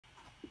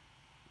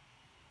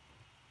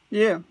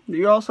Yeah, do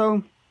you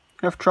also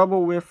have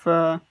trouble with,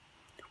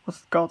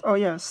 what's it called? Oh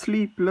yeah,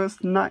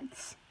 Sleepless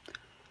Nights.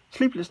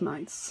 Sleepless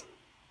Nights.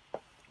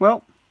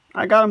 Well,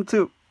 I got them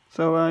too.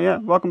 So yeah,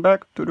 welcome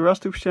back to the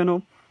RossTubes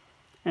channel.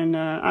 And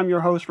I'm your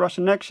host, Ross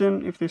in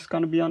Action. If this is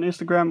gonna be on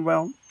Instagram,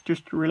 well,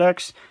 just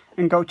relax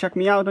and go check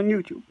me out on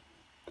YouTube.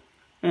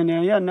 And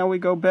yeah, now we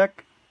go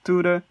back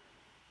to the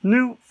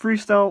new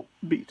freestyle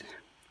beat.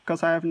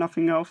 Because I have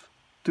nothing else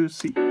to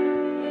see.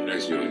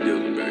 That's young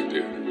Dylan back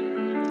there.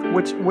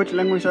 Which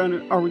language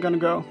are we gonna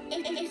go?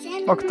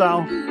 Welke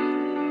taal?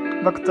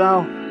 Welke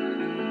taal?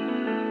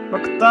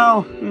 Welke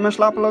taal? In mijn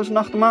slapeloze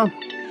nachten, man.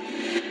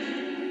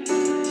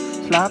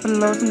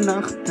 Slapeloze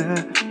nachten.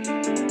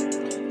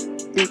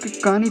 Ik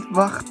kan niet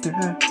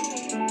wachten.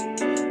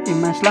 In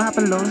mijn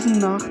slapeloze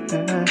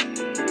nachten.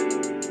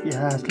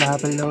 Ja,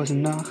 slapeloze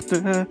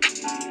nachten.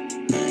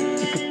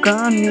 Ik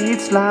kan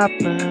niet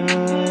slapen.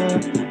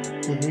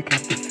 Ik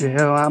heb te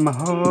veel aan mijn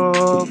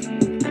hoofd.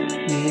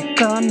 Ik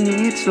kan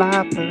niet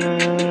slapen.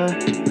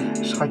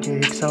 Schatje,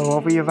 ik zou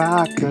over je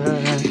waken.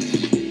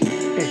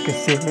 Ik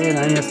zit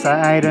aan je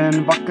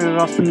zijde, wakker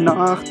als de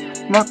nacht.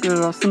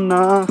 Wakker als de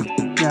nacht.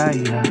 Ja,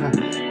 ja.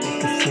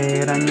 Ik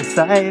zit aan je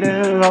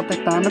zijde,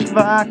 altijd aan het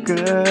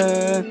waken.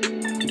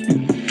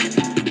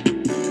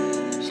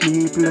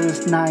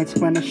 Sleepless nights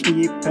when I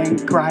sleep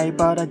and cry,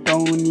 but I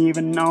don't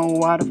even know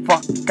why the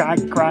fuck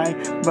I cry.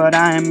 But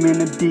I'm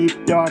in a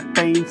deep dark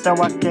pain, so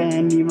I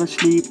can't even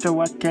sleep,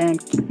 so I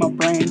can't keep my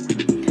brain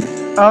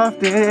off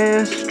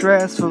this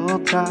stressful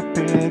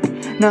topic.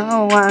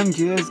 Now I'm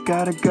just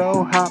gotta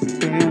go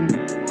hopping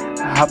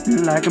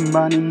like a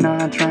bunny,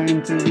 not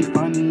trying to be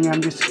funny.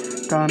 I'm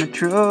just gonna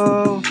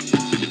throw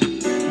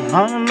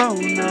all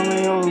alone on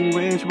my own,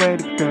 which way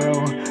to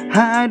go.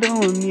 I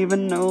don't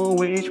even know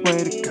which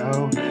way to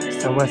go.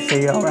 So I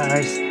say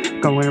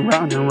alright, going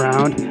round and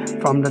round,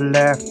 from the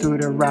left to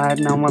the right.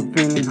 Now I'm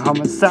feeling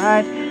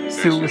homicide,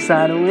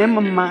 suicidal in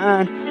my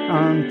mind,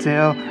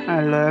 until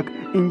I look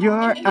in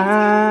your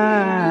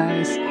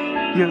eyes,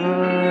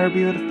 your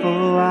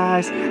beautiful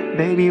eyes.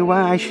 Baby,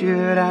 why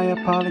should I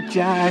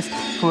apologize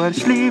for the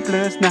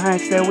sleepless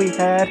nights that we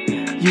had?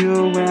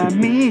 You and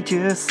me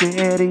just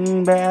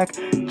sitting back,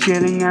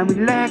 chilling and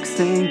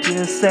relaxing,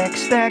 just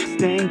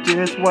texting,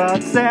 just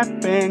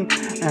WhatsApping.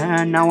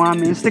 And now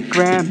I'm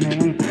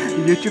Instagramming,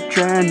 YouTube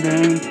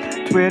trending,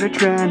 Twitter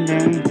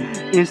trending,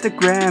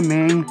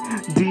 Instagramming,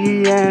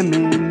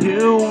 DMing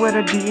you with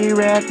a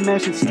direct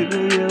message to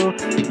you.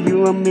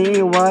 You and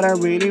me, what I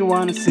really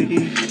wanna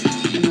see.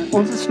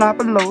 Onze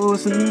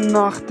slapeloze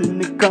nachten,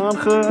 ik kan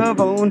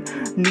gewoon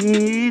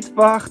niet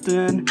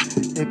wachten.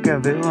 Ik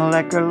wil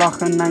lekker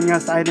lachen aan je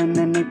zijde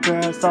en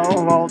ik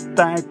zal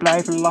altijd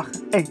blijven lachen.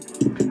 Ey,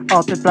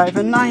 altijd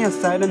blijven aan je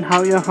zijde,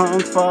 hou je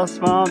hand vast,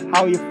 want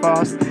hou je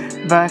vast.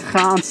 Wij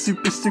gaan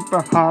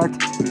super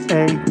hard.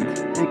 Ey,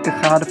 ik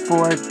ga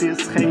ervoor, het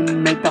is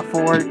geen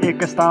metafoor.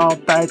 Ik sta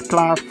altijd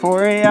klaar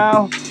voor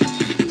jou.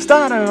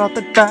 Sta er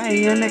altijd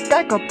bij en ik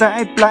kijk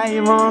altijd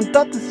blij, want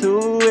dat is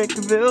hoe ik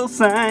wil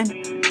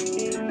zijn.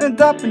 En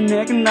dat ben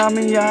ik en dat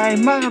ben jij,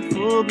 maar het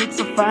voelt niet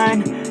zo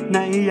fijn.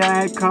 Nee,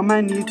 jij kan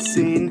mij niet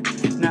zien.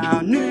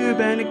 Nou, nu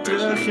ben ik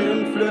terug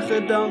en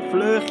vlugger dan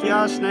vlug.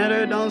 Ja,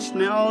 sneller dan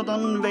snel,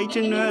 dan weet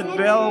je het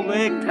wel.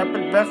 Ik heb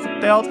het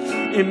weggeteld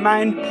in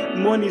mijn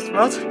monies,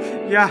 wat?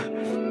 Ja,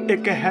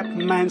 ik heb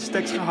mijn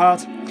stacks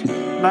gehad.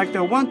 Like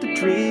the 1, 2,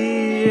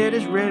 3, it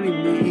is really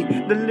me.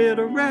 The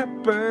little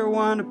rapper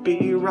wanna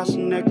be Ross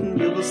Neck and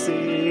you will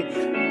see.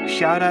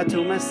 Shout out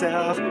to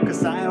myself,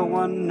 cause I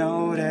wanna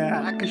know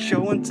that I can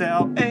show and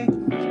tell. Hey,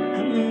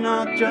 I'm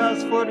not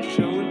just for the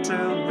show and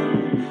tell, no,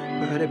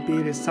 but the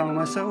beat is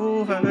almost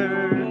over.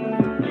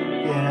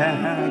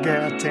 Yeah, I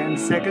got 10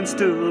 seconds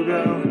to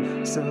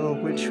go, so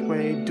which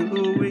way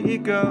do we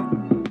go?